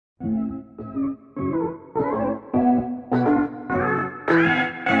It's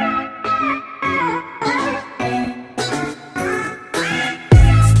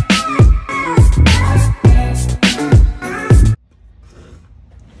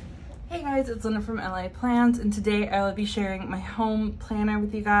Linda from LA Plans, and today I will be sharing my home planner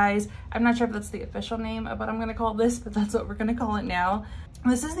with you guys. I'm not sure if that's the official name of what I'm going to call this, but that's what we're going to call it now.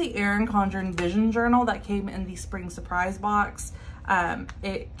 This is the Erin Condren Vision Journal that came in the spring surprise box.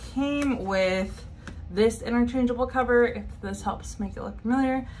 It came with this interchangeable cover, if this helps make it look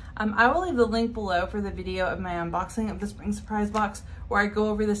familiar. I will leave the link below for the video of my unboxing of the spring surprise box where I go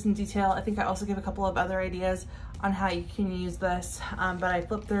over this in detail. I think I also give a couple of other ideas on how you can use this, but I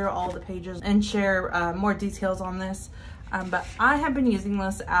flip through all the pages and share more details on this. But I have been using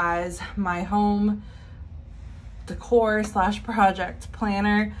this as my home decor / project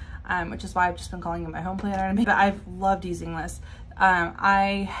planner, which is why I've just been calling it my home planner. But I've loved using this.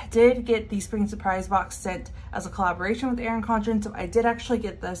 I did get the spring surprise box sent as a collaboration with Erin Condren, so I did actually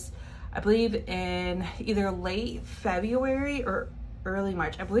get this, I believe, in either late February or early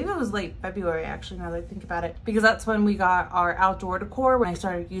March. I believe it was late February, actually, now that I think about it, because that's when we got our outdoor decor, when I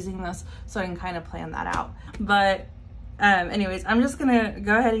started using this, so I can kind of plan that out. But anyways, I'm just gonna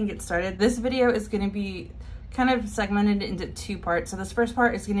go ahead and get started. This video is gonna be kind of segmented into two parts. So this first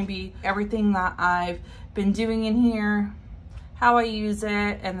part is gonna be everything that I've been doing in here, how I use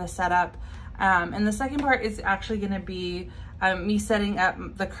it, and the setup. And the second part is actually gonna be me setting up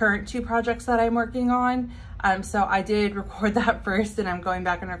the current two projects that I'm working on. So I did record that first, and I'm going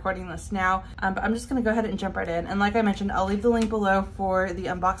back and recording this now. But I'm just gonna go ahead and jump right in. And like I mentioned, I'll leave the link below for the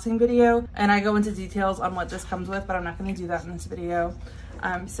unboxing video, and I go into details on what this comes with, but I'm not gonna do that in this video.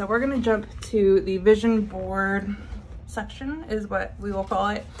 So we're gonna jump to the vision board section, is what we will call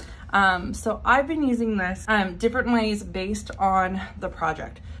it. So I've been using this different ways based on the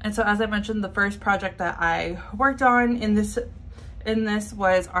project. And so as I mentioned, the first project that I worked on in this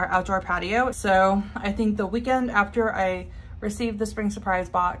was our outdoor patio. So I think the weekend after I received the spring surprise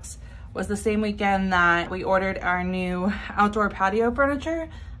box was the same weekend that we ordered our new outdoor patio furniture.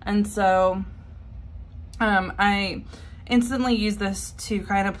 And so I instantly used this to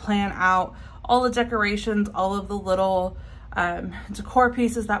kind of plan out all the decorations, all of the little decor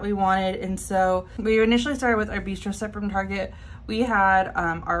pieces that we wanted. And so we initially started with our bistro set from Target. We had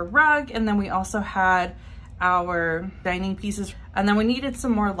our rug, and then we also had our dining pieces, and then we needed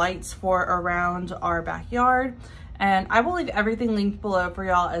some more lights for around our backyard. And I will leave everything linked below for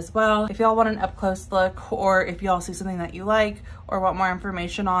y'all as well. If y'all want an up close look, or if y'all see something that you like or want more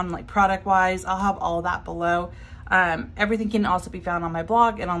information on, like product wise, I'll have all of that below. Everything can also be found on my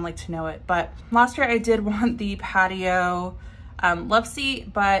blog and on Like to Know It. But last year I did want the patio love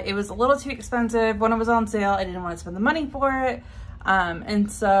seat, but it was a little too expensive. When it was on sale, I didn't want to spend the money for it.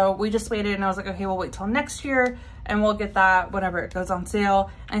 And so we just waited, and I was like, okay, we'll wait till next year and we'll get that whenever it goes on sale.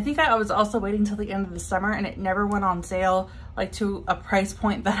 And I think I was also waiting till the end of the summer, and it never went on sale like to a price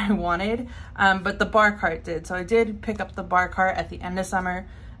point that I wanted. But the bar cart did. So I did pick up the bar cart at the end of summer,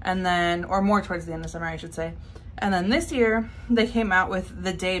 and then, or more towards the end of summer, I should say. And then this year they came out with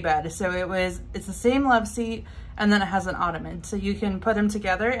the day bed. So it's the same love seat, and then it has an ottoman. So you can put them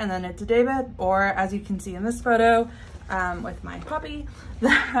together, and then it's a day bed, or as you can see in this photo, with my puppy,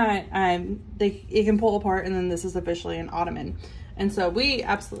 that it can pull apart, and then this is officially an ottoman. And so we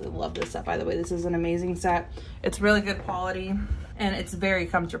absolutely love this set, by the way. This is an amazing set. It's really good quality, and it's very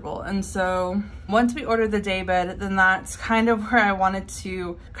comfortable. And so once we ordered the day bed, then that's kind of where I wanted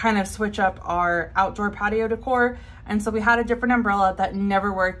to kind of switch up our outdoor patio decor. And so we had a different umbrella that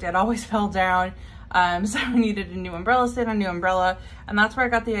never worked. It always fell down. So we needed a new umbrella stand, a new umbrella. And that's where I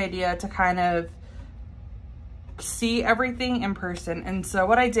got the idea to kind of see everything in person. And so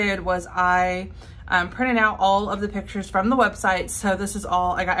what I did was I printed out all of the pictures from the website. So this is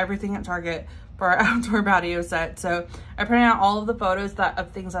all, I got everything at Target for our outdoor patio set. So I printed out all of the photos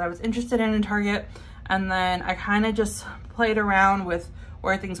of things that I was interested in Target. And then I kind of just played around with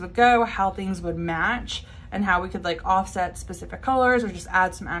where things would go, how things would match, and how we could like offset specific colors or just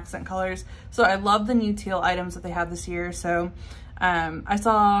add some accent colors. So I love the new teal items that they have this year. So I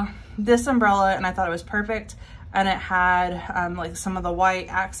saw this umbrella and I thought it was perfect. And it had like some of the white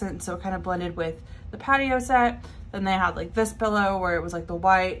accents, so it kind of blended with the patio set. Then they had like this pillow where it was like the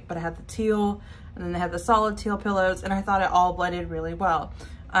white, but it had the teal. And then they had the solid teal pillows, and I thought it all blended really well.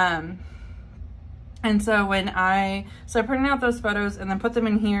 And so I printed out those photos and then put them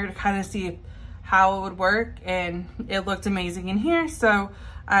in here to kind of see how it would work, and it looked amazing in here. So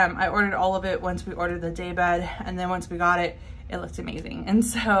I ordered all of it once we ordered the day bed, and then once we got it, it looked amazing. And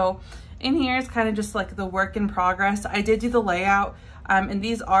so in here is kind of just like the work in progress. I did do the layout, and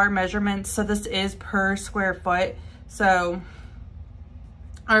these are measurements. So this is per square foot. So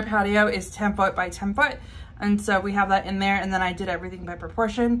our patio is 10 foot by 10 foot. And so we have that in there, and then I did everything by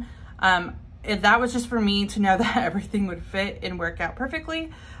proportion. That was just for me to know that everything would fit and work out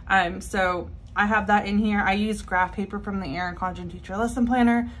perfectly. So I have that in here. I use graph paper from the Erin Condren Teacher Lesson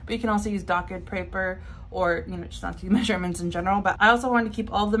Planner, but you can also use dotted paper, or just not do measurements in general. But I also wanted to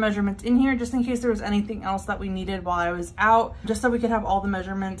keep all the measurements in here just in case there was anything else that we needed while I was out, just so we could have all the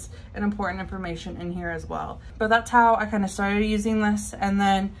measurements and important information in here as well. But that's how I kind of started using this. And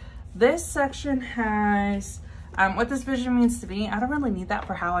then this section has what this vision means to me. I don't really need that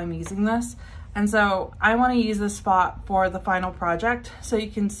for how I'm using this. And so I want to use this spot for the final project, so you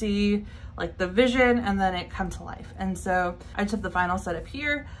can see like the vision and then it come to life. And so I just have the final setup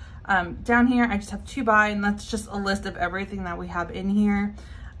here. Down here, I just have 2 by, and that's just a list of everything that we have in here.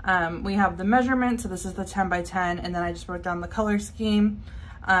 We have the measurement, so this is the 10 by 10, and then I just wrote down the color scheme.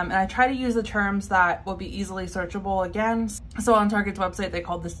 And I try to use the terms that will be easily searchable again. So on Target's website, they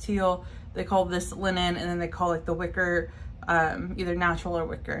call this teal, they call this linen, and then they call like the wicker, either natural or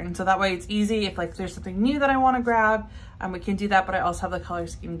wicker. And so that way it's easy if like there's something new that I want to grab, we can do that, but I also have the color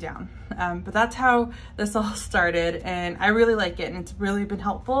scheme down. But that's how this all started, and I really like it, and it's really been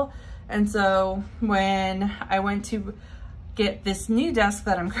helpful. And so when I went to get this new desk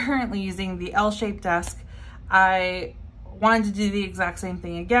that I'm currently using, the L-shaped desk, I wanted to do the exact same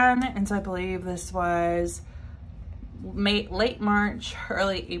thing again. And so I believe this was late March,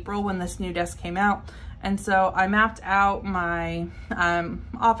 early April when this new desk came out. And so I mapped out my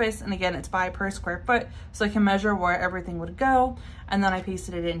office, and again, it's by per square foot, so I can measure where everything would go, and then I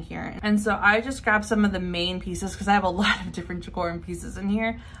pasted it in here. And so I just grabbed some of the main pieces because I have a lot of different decor and pieces in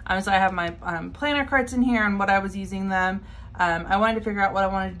here. So I have my planner cards in here and what I was using them. I wanted to figure out what I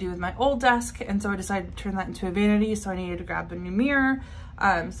wanted to do with my old desk, and so I decided to turn that into a vanity, so I needed to grab a new mirror.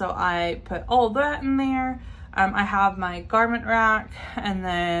 So I put all of that in there. I have my garment rack, and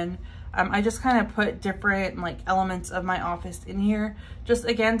then I just kind of put different like elements of my office in here, just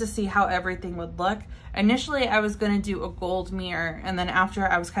again to see how everything would look. Initially I was going to do a gold mirror, and then after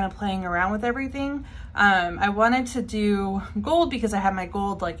I was kind of playing around with everything, I wanted to do gold because I have my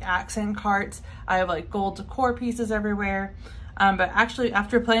gold like accent carts. I have like gold decor pieces everywhere. But actually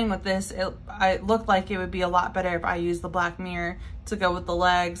after playing with this, it looked like it would be a lot better if I used the black mirror to go with the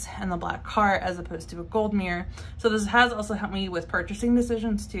legs and the black cart as opposed to a gold mirror. So this has also helped me with purchasing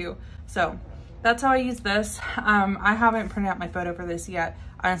decisions too. So that's how I use this. I haven't printed out my photo for this yet.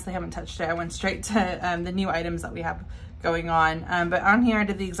 I honestly haven't touched it. I went straight to the new items that we have going on. But on here I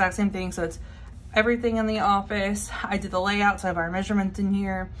did the exact same thing. So it's everything in the office. I did the layout, so I have our measurements in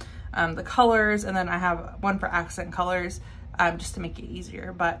here, the colors, and then I have one for accent colors. Just to make it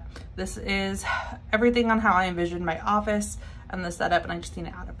easier. But this is everything on how I envisioned my office and the setup, and I just need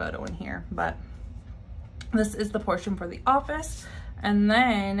to add a photo in here. But this is the portion for the office, and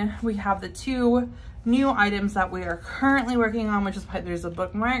then we have the 2 new items that we are currently working on, which is why there's a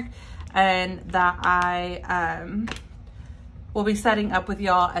bookmark, and that I will be setting up with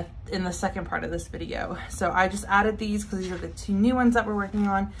y'all in the second part of this video. So I just added these because these are the 2 new ones that we're working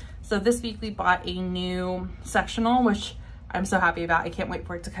on. So this week we bought a new sectional, which I'm so happy about. I can't wait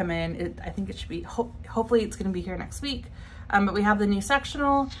for it to come in. I think it should be, hopefully it's gonna be here next week. But we have the new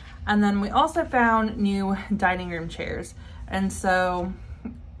sectional, and then we also found new dining room chairs. And so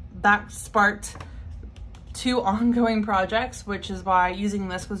that sparked 2 ongoing projects, which is why using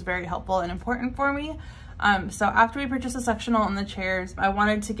this was very helpful and important for me. So after we purchased the sectional and the chairs, I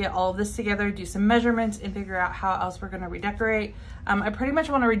wanted to get all of this together, do some measurements, and figure out how else we're gonna redecorate. I pretty much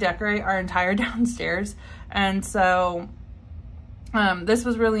wanna redecorate our entire downstairs. And so this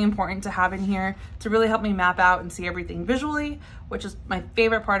was really important to have in here to really help me map out and see everything visually, which is my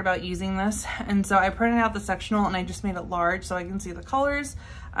favorite part about using this. And so I printed out the sectional and I just made it large so I can see the colors.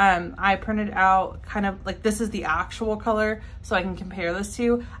 I printed out kind of like, this is the actual color so I can compare this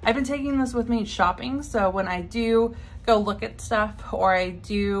to. I've been taking this with me shopping, so when I do go look at stuff, or I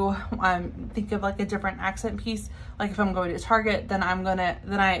do think of like a different accent piece, like if I'm going to Target, then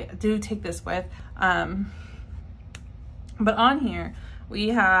I do take this with. But on here we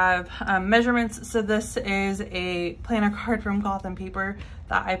have measurements. So this is a planner card from Cloth and Paper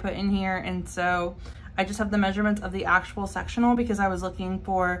that I put in here, and so I just have the measurements of the actual sectional because I was looking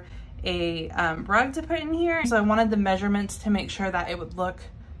for a rug to put in here. So I wanted the measurements to make sure that it would look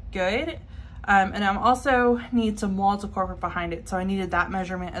good. And I also need some wall decor behind it, so I needed that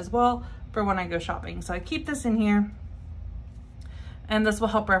measurement as well for when I go shopping. So I keep this in here. and this will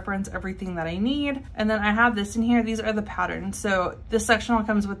help reference everything that I need. And then I have this in here. These are the patterns. So this sectional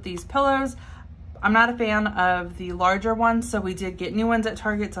comes with these pillows. I'm not a fan of the larger ones, so we did get new ones at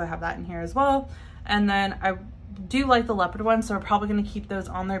Target, so I have that in here as well. And then I do like the leopard ones, so we're probably gonna keep those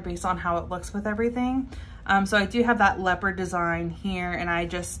on there based on how it looks with everything. So I do have that leopard design here, and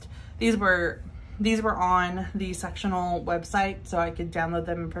these were on the sectional website, so I could download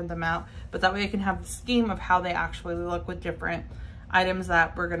them and print them out. But that way I can have the scheme of how they actually look with different items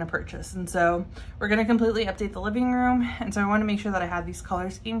that we're gonna purchase. And so we're gonna completely update the living room, and so I wanna make sure that I have these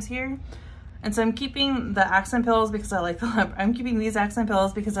color schemes here. And so I'm keeping the accent pillows because I like the leopard. I'm keeping these accent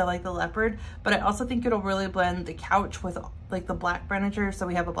pillows because I like the leopard, but I also think it'll really blend the couch with like the black furniture. So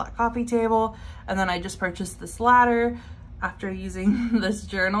we have a black coffee table, and then I just purchased this ladder after using this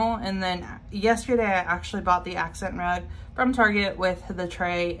journal. And then yesterday I actually bought the accent rug from Target with the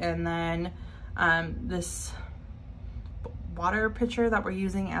tray, and then this water pitcher that we're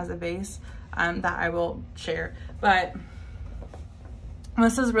using as a vase that I will share. But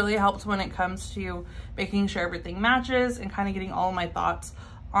this has really helped when it comes to making sure everything matches and kind of getting all of my thoughts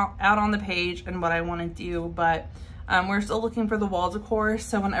out on the page and what I want to do. But we're still looking for the wall decor,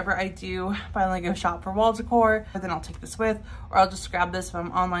 so whenever I do finally go shop for wall decor, then I'll take this with, or I'll just grab this if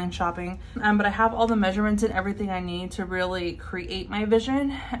I'm online shopping. But I have all the measurements and everything I need to really create my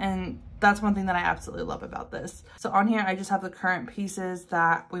vision, and that's one thing that I absolutely love about this. So on here, I just have the current pieces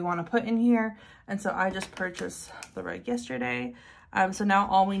that we want to put in here, and so I just purchased the rug yesterday. So now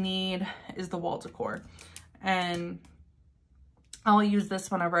all we need is the wall decor, and I'll use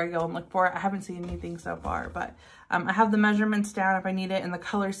this whenever I go and look for it. I haven't seen anything so far, but I have the measurements down if I need it, and the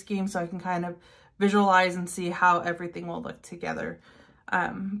color scheme, so I can kind of visualize and see how everything will look together.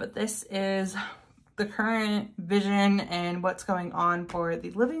 But this is the current vision and what's going on for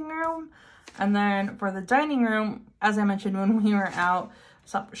the living room. And then for the dining room, as I mentioned, when we were out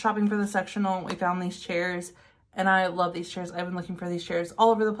shopping for the sectional, we found these chairs. And I love these chairs. I've been looking for these chairs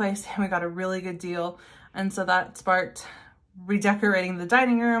all over the place, and we got a really good deal. And so that sparked redecorating the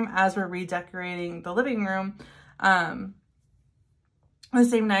dining room as we're redecorating the living room. The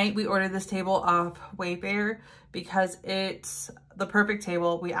same night, we ordered this table off Wayfair because it's the perfect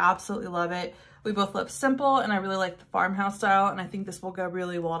table. We absolutely love it. We both love simple, and I really like the farmhouse style, and I think this will go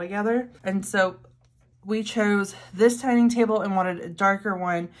really well together. And so we chose this dining table and wanted a darker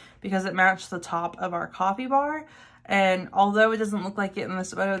one because it matched the top of our coffee bar. And although it doesn't look like it in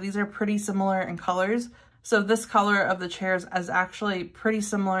this photo, these are pretty similar in colors. So this color of the chairs is actually pretty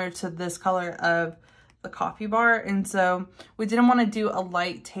similar to this color of the coffee bar. And so we didn't want to do a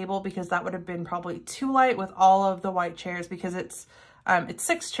light table because that would have been probably too light with all of the white chairs, because it's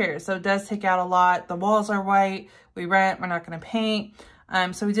 6 chairs. So it does take out a lot. The walls are white. We're not going to paint.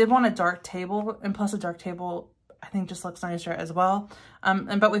 So we did want a dark table, and plus a dark table I think just looks nicer as well.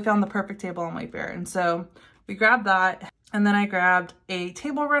 But we found the perfect table on Wayfair, and so we grabbed that. And then I grabbed a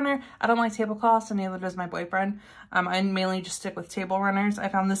table runner. I don't like tablecloths, and neither does my boyfriend. I mainly just stick with table runners. I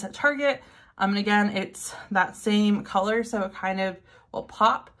found this at Target. And again, it's that same color, so it kind of will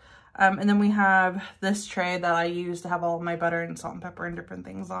pop. And then we have this tray that I use to have all of my butter and salt and pepper and different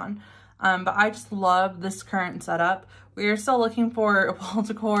things on. But I just love this current setup. We are still looking for wall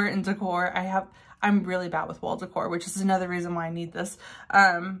decor and decor. I'm really bad with wall decor, which is another reason why I need this.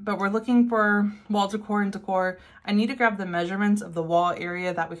 But we're looking for wall decor and decor. I need to grab the measurements of the wall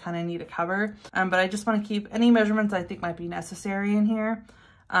area that we kind of need to cover. But I just want to keep any measurements I think might be necessary in here.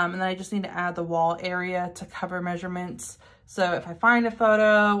 And then I just need to add the wall area to cover measurements. So if I find a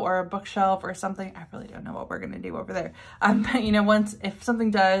photo or a bookshelf or something, I really don't know what we're going to do over there. But you know, if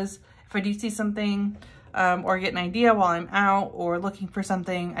I do see something, or get an idea while I'm out or looking for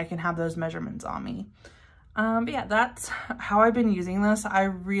something, I can have those measurements on me. But yeah, that's how I've been using this. I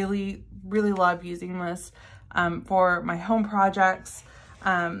really, really love using this for my home projects.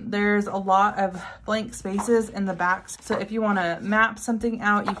 There's a lot of blank spaces in the back. So if you want to map something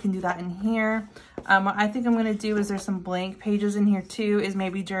out, you can do that in here. What I think I'm going to do is there's some blank pages in here too, is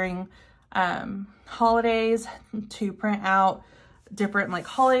maybe during holidays to print out different like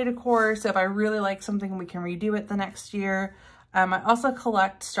holiday decor. So if I really like something, we can redo it the next year. I also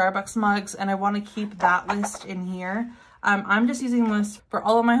collect Starbucks mugs, and I want to keep that list in here. I'm just using this for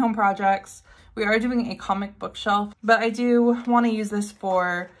all of my home projects. We are doing a comic bookshelf, but I do want to use this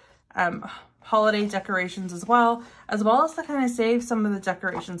for holiday decorations as well as to kind of save some of the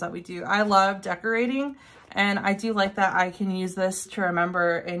decorations that we do. I love decorating, and I do like that I can use this to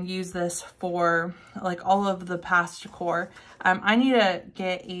remember and use this for like all of the past decor. I need to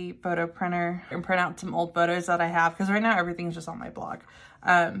get a photo printer and print out some old photos that I have, because right now everything's just on my blog.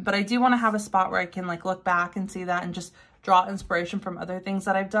 But I do want to have a spot where I can like look back and see that and just draw inspiration from other things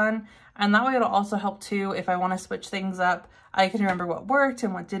that I've done. And that way it'll also help too if I want to switch things up. I can remember what worked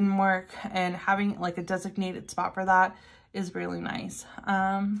and what didn't work, and having like a designated spot for that is really nice.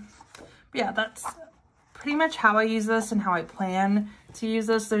 Yeah, that's pretty much how I use this and how I plan to use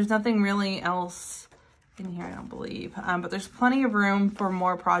this. There's nothing really else in here, I don't believe, but there's plenty of room for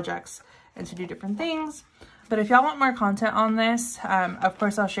more projects and to do different things. But if y'all want more content on this, of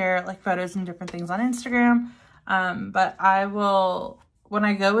course I'll share like photos and different things on Instagram. But I will, when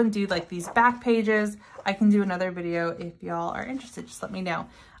I go and do like these back pages, I can do another video if y'all are interested, just let me know.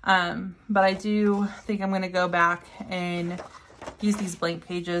 But I do think I'm going to go back and use these blank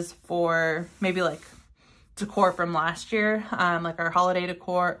pages for maybe like decor from last year, like our holiday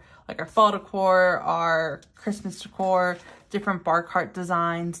decor, like our fall decor, our Christmas decor, different bar cart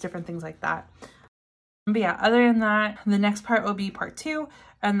designs, different things like that. But yeah, other than that, the next part will be part 2,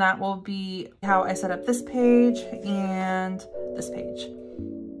 and that will be how I set up this page and this page.